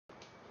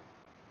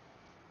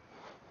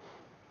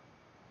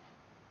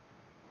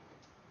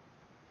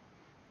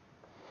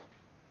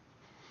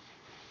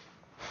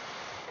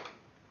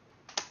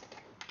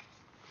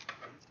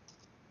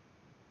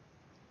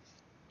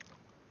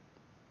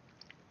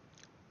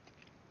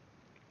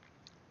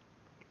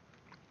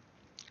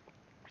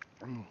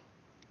I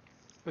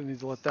need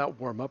to let that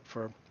warm up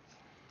for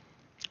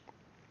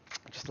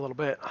just a little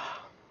bit.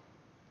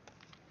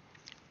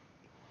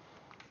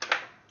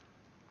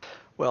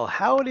 Well,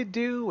 howdy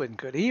do and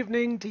good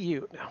evening to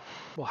you. No.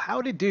 Well,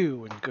 howdy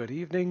do and good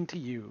evening to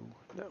you.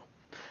 No.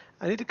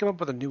 I need to come up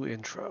with a new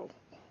intro.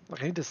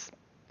 Like, I need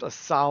a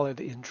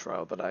solid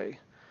intro that I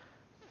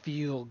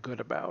feel good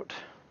about.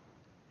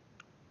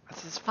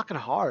 This is fucking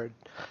hard.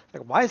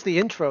 Like, why is the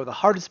intro the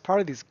hardest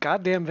part of these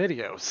goddamn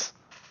videos?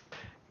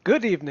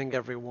 Good evening,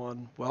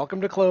 everyone. Welcome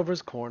to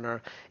Clover's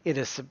Corner. It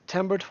is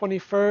September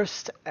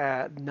 21st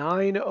at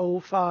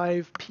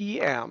 9:05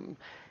 p.m.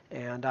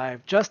 And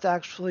I've just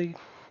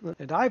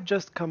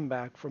come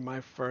back from my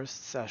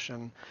first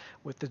session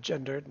with the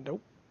gender.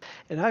 Nope.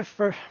 And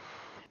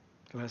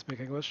can I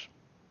speak English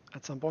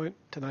at some point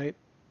tonight?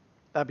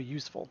 That'd be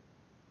useful.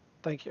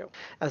 Thank you.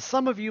 As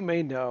some of you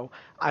may know,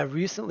 I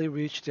recently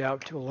reached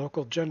out to a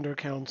local gender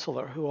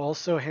counselor who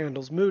also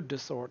handles mood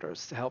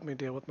disorders to help me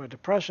deal with my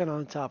depression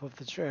on top of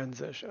the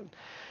transition.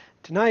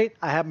 Tonight,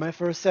 I had my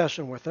first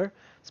session with her.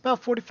 It's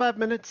about 45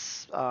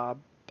 minutes, I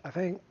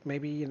think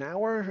maybe an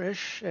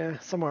hour-ish,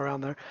 somewhere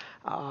around there.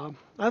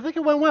 I think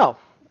it went well.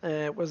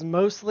 It was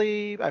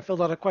mostly, I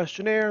filled out a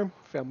questionnaire,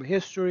 family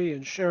history,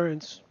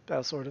 insurance,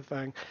 that sort of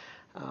thing.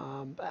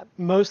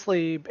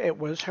 Mostly it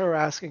was her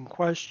asking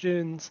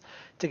questions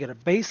to get a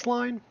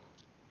baseline,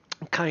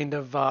 kind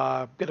of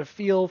get a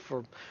feel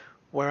for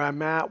where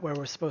I'm at, where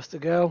we're supposed to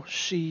go.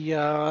 She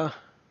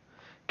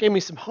gave me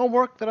some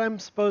homework that I'm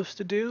supposed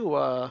to do,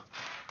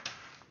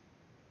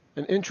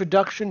 an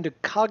introduction to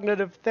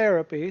cognitive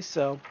therapy,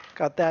 so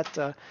got that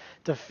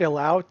to fill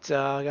out.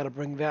 I got to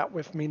bring that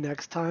with me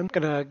next time.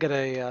 Gonna get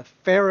a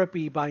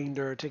therapy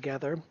binder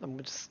together.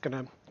 I'm just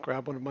gonna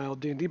grab one of my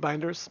old D&D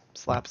binders,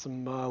 slap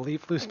some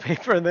leaf loose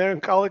paper in there,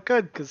 and call it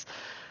good, because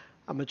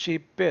I'm a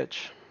cheap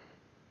bitch.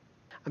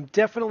 I'm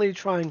definitely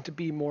trying to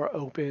be more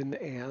open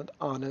and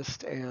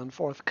honest and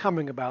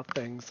forthcoming about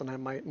things than I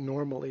might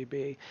normally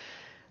be.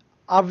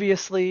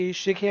 Obviously,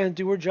 she can't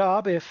do her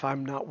job if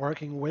I'm not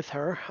working with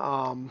her.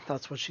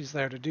 That's what she's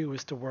there to do,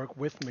 is to work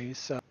with me.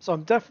 So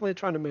I'm definitely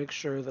trying to make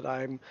sure that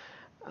I'm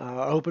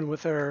open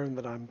with her and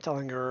that I'm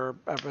telling her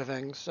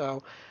everything.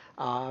 So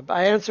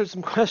I answered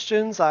some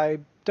questions I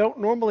don't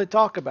normally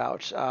talk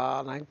about,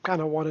 and I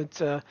kind of wanted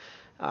to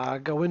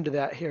go into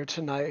that here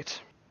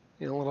tonight.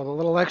 You know, a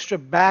little extra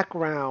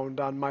background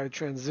on my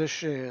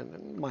transition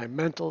and my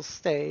mental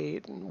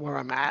state and where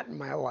I'm at in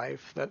my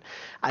life that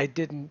I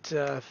didn't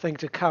think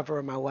to cover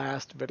in my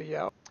last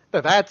video.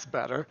 But that's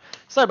better.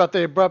 Sorry about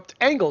the abrupt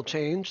angle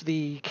change.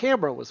 The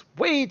camera was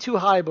way too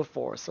high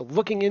before, so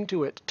looking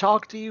into it to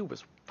talk to you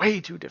was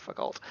way too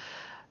difficult.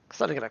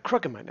 Starting to get a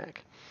crook in my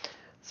neck.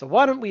 So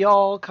why don't we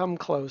all come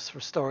close for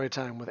story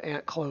time with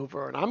Aunt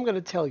Clover, and I'm going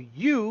to tell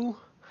you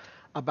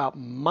about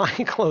my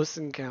close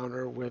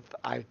encounter with,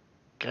 I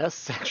guess,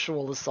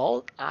 sexual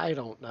assault. I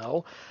don't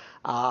know.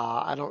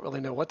 I don't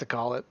really know what to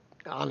call it,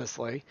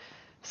 honestly.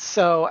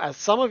 So, as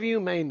some of you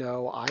may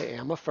know, I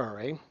am a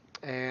furry,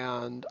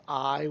 and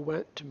I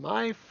went to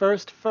my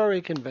first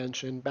furry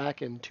convention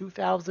back in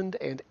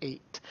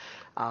 2008.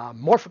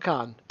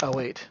 Morphicon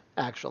 '08,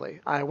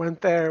 actually. I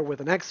went there with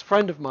an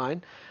ex-friend of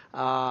mine,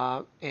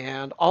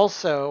 and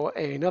also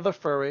another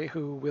furry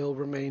who will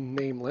remain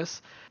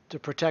nameless to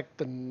protect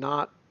the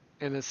not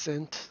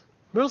innocent.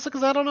 Mostly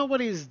because I don't know what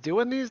he's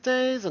doing these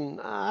days,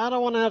 and I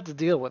don't want to have to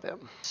deal with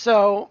him.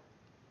 So,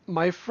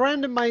 my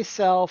friend and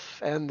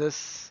myself and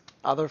this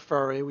other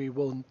furry, we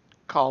will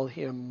call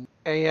him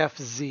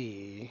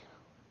AFZ,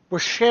 we're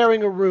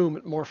sharing a room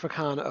at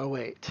Morphicon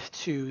 '08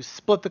 to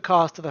split the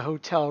cost of the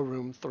hotel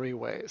room 3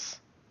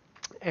 ways.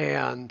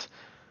 And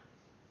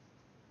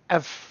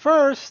at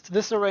first,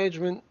 this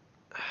arrangement,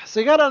 so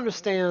you got to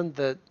understand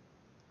that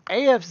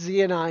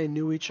AFZ and I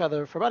knew each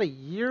other for about a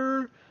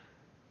year,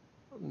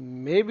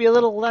 maybe a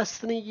little less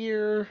than a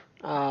year.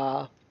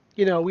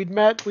 You know, we'd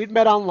met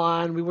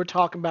online. We were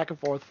talking back and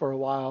forth for a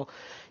while.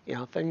 You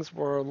know, things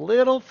were a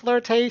little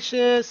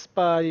flirtatious,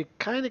 but it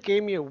kind of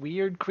gave me a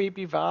weird,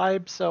 creepy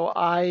vibe. So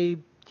I,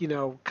 you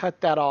know,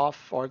 cut that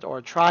off,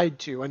 or tried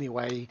to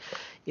anyway.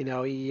 You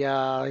know, he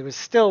was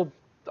still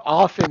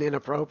often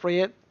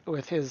inappropriate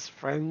with his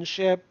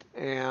friendship,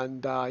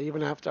 and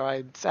even after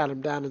I sat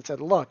him down and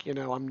said, "Look, you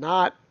know, I'm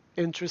not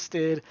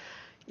interested.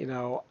 You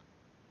know,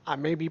 I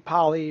may be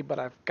poly, but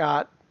I've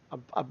got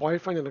a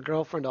boyfriend and a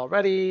girlfriend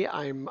already.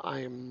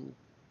 I'm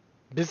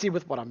busy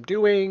with what I'm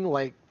doing.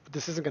 Like,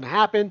 this isn't going to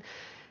happen."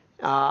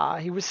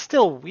 He was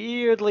still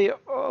weirdly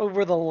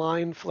over the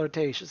line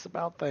flirtatious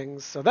about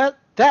things. So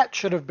that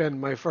should have been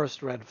my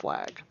first red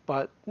flag.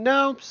 But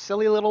no,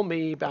 silly little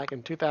me back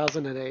in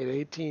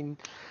 2008,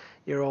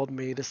 18-year-old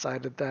me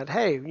decided that,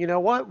 hey, you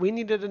know what? We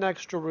needed an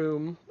extra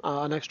room,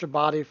 an extra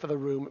body for the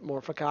room at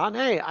Morphicon.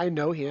 Hey, I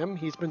know him.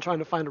 He's been trying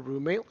to find a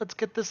roommate. Let's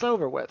get this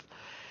over with.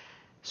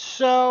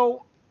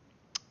 So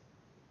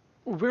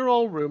we're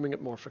all rooming at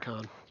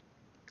Morphicon,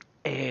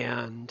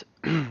 and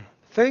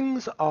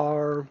things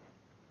are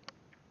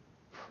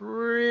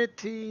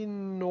pretty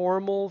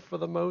normal for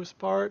the most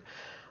part.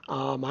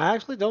 I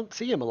actually don't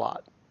see him a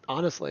lot,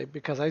 honestly,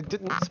 because I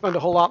didn't spend a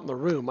whole lot in the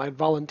room. I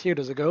volunteered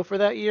as a gopher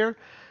that year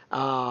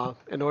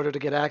in order to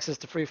get access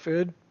to free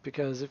food,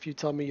 because if you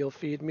tell me you'll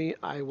feed me,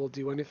 I will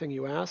do anything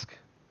you ask.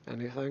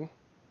 Anything.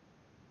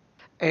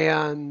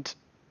 And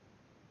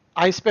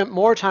I spent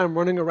more time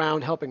running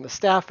around helping the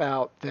staff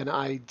out than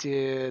I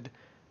did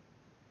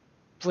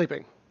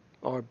sleeping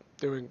or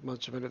doing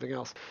much of anything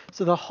else.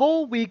 So the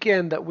whole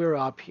weekend that we're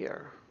up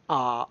here,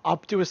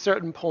 up to a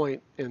certain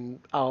point, and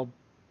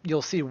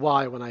you'll see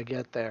why when I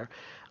get there.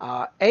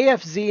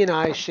 AFZ and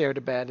I shared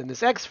a bed, and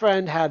this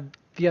ex-friend had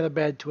the other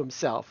bed to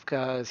himself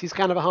because he's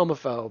kind of a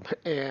homophobe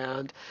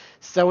and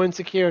so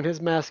insecure in his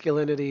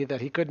masculinity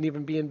that he couldn't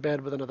even be in bed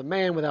with another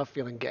man without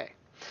feeling gay.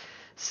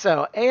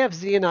 So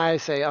AFZ and I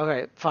say,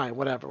 okay, fine,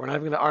 whatever. We're not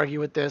even going to argue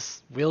with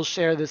this. We'll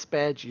share this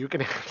bed. You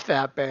can have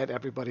that bed.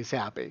 Everybody's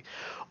happy.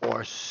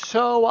 Or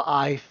so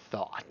I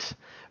thought.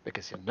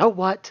 Because you know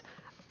what?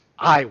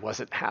 I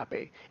wasn't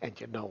happy. And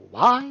you know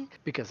why?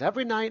 Because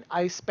every night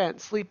I spent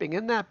sleeping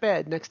in that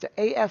bed next to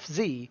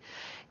AFZ,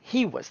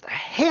 he was the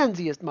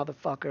handsiest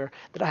motherfucker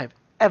that I have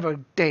ever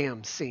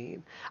damn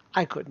seen.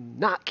 I could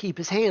not keep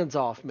his hands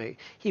off me.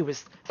 He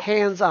was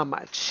hands on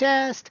my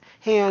chest,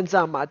 hands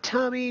on my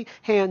tummy,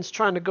 hands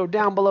trying to go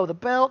down below the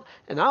belt,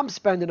 and I'm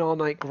spending all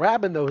night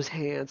grabbing those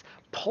hands,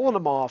 pulling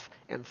them off,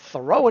 and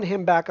throwing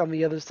him back on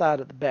the other side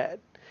of the bed.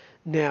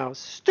 Now,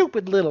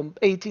 stupid little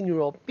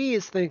 18-year-old me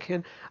is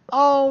thinking,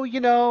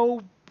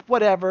 oh,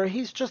 whatever,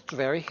 he's just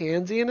very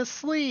handsy and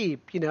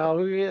asleep.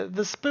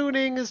 The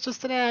spooning is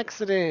just an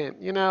accident.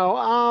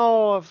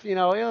 I'll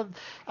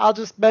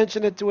just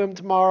mention it to him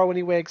tomorrow when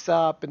he wakes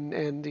up and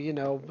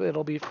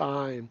it'll be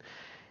fine.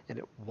 And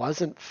it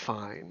wasn't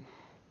fine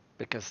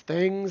because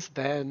things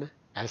then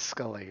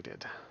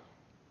escalated.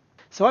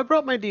 So I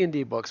brought my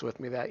D&D books with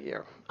me that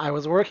year. I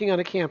was working on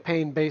a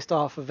campaign based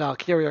off of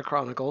Valkyria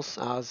Chronicles,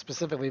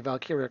 specifically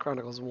Valkyria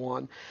Chronicles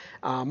 1,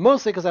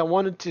 mostly because I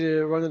wanted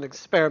to run an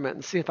experiment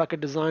and see if I could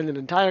design an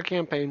entire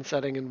campaign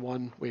setting in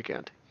one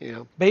weekend.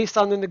 Based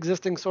on an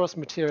existing source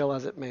material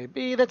as it may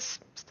be, that's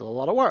still a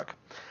lot of work.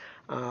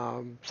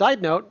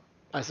 Side note,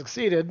 I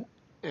succeeded,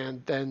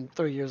 and then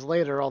 3 years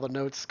later, all the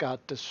notes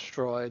got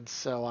destroyed,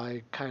 so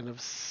I kind of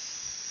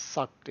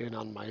sucked in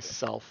on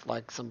myself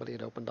like somebody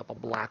had opened up a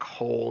black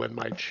hole in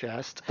my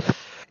chest.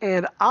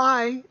 And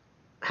I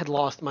had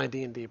lost my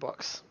D&D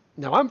books.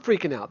 Now I'm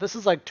freaking out. This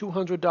is like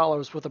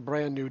 $200 worth of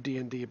brand new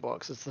D&D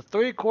books. It's the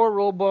 3 core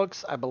rule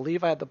books. I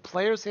believe I had the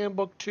Player's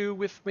Handbook 2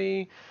 with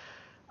me.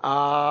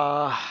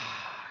 I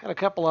had a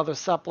couple other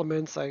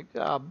supplements, like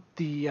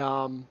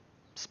the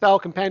Spell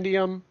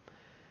Compendium,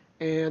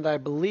 and I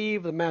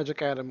believe the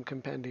Magic Item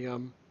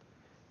Compendium,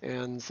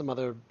 and some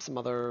other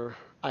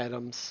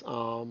items,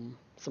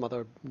 some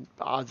other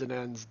odds and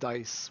ends,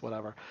 dice,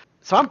 whatever.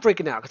 So I'm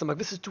freaking out because I'm like,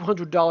 this is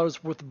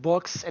 $200 worth of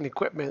books and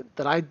equipment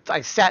that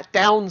I sat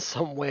down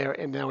somewhere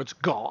and now it's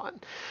gone.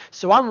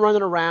 So I'm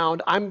running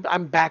around. I'm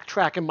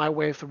backtracking my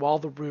way through all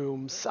the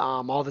rooms,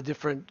 all the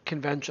different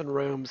convention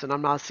rooms, and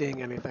I'm not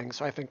seeing anything.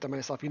 So I think to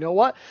myself, you know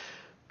what?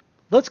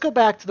 Let's go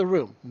back to the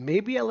room.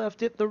 Maybe I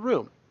left it in the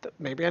room.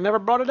 Maybe I never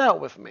brought it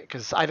out with me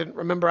because I didn't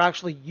remember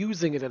actually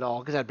using it at all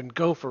because I'd been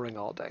gophering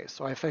all day.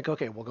 So I think,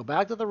 okay, we'll go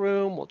back to the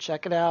room, we'll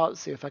check it out,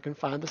 see if I can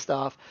find the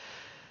stuff.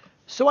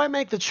 So I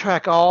make the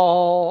trek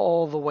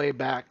all the way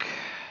back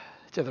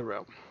to the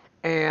room.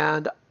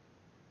 And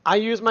I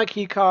use my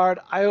key card,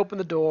 I open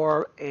the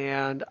door,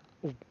 and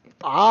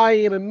I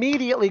am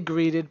immediately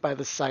greeted by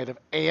the sight of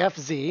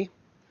AFZ,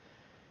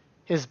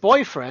 his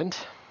boyfriend,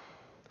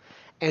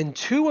 and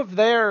 2 of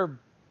their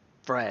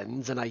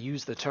friends, and I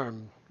use the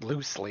term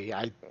loosely,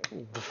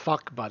 the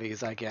fuck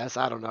buddies, I guess.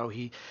 I don't know.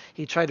 He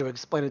tried to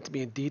explain it to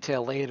me in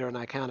detail later, and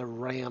I kind of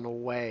ran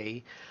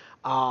away.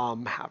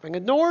 Having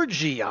an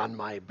orgy on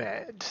my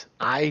bed.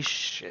 I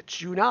shit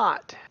you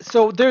not.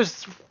 So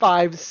there's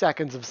 5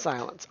 seconds of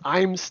silence.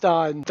 I'm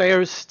stunned.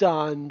 They're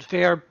stunned.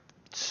 They're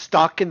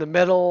stuck in the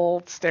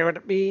middle, staring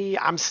at me.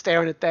 I'm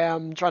staring at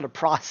them, trying to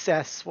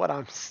process what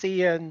I'm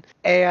seeing.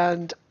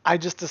 And I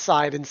just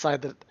decide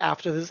inside that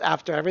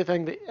after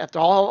everything, after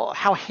all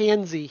how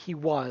handsy he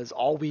was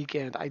all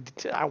weekend,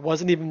 I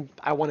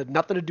wanted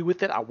nothing to do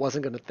with it. I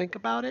wasn't going to think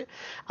about it.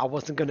 I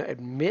wasn't going to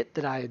admit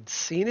that I had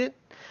seen it.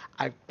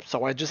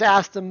 So I just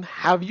asked him,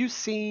 have you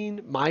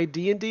seen my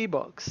D&D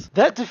books?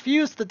 That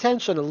diffused the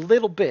tension a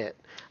little bit.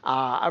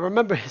 I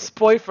remember his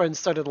boyfriend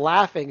started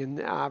laughing,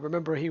 and I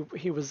remember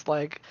he was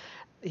like,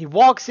 he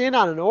walks in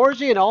on an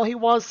orgy, and all he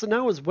wants to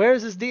know is,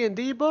 where's his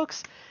D&D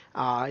books?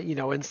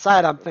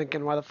 Inside I'm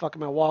thinking, why the fuck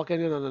am I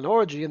walking in on an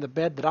orgy in the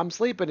bed that I'm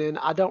sleeping in?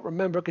 I don't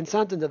remember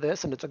consenting to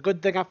this, and it's a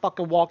good thing I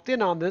fucking walked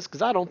in on this,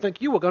 because I don't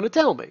think you were going to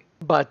tell me.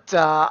 But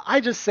I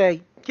just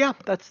say, yeah,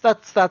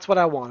 that's what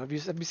I want. Have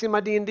you seen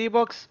my D&D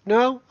books?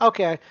 No?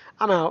 Okay,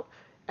 I'm out.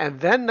 And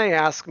then they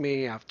ask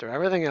me, after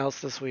everything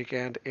else this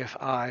weekend, if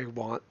I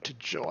want to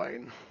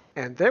join.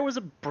 And there was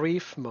a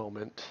brief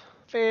moment,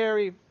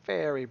 very,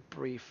 very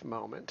brief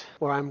moment,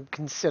 where I'm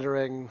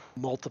considering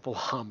multiple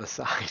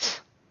homicide.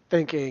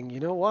 Thinking, you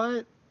know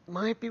what?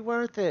 Might be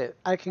worth it.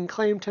 I can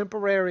claim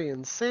temporary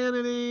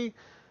insanity,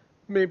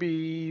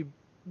 maybe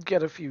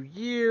get a few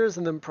years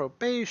and then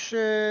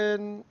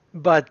probation.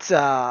 But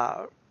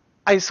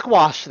I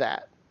squash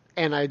that.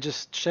 And I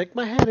just shake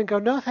my head and go,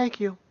 no, thank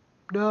you.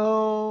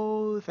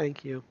 No,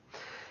 thank you.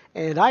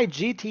 And I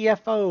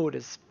GTFO'd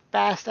as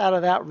fast out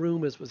of that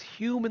room as was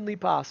humanly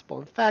possible.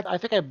 In fact, I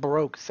think I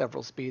broke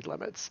several speed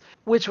limits,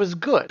 which was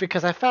good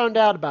because I found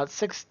out about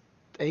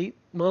 8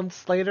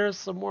 months later,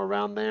 somewhere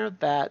around there,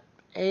 that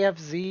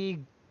AFZ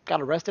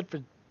got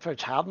arrested for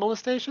child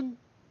molestation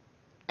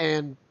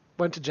and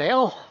went to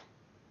jail.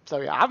 So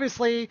he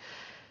obviously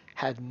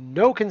had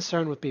no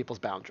concern with people's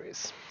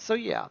boundaries. So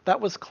yeah,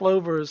 that was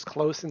Clover's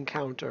close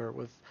encounter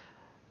with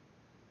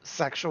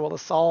sexual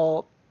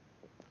assault,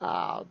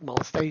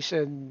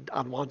 molestation,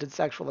 unwanted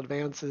sexual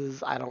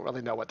advances. I don't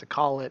really know what to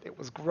call it. It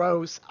was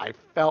gross. I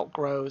felt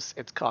gross.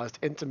 It's caused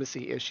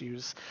intimacy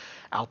issues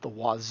out the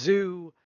wazoo.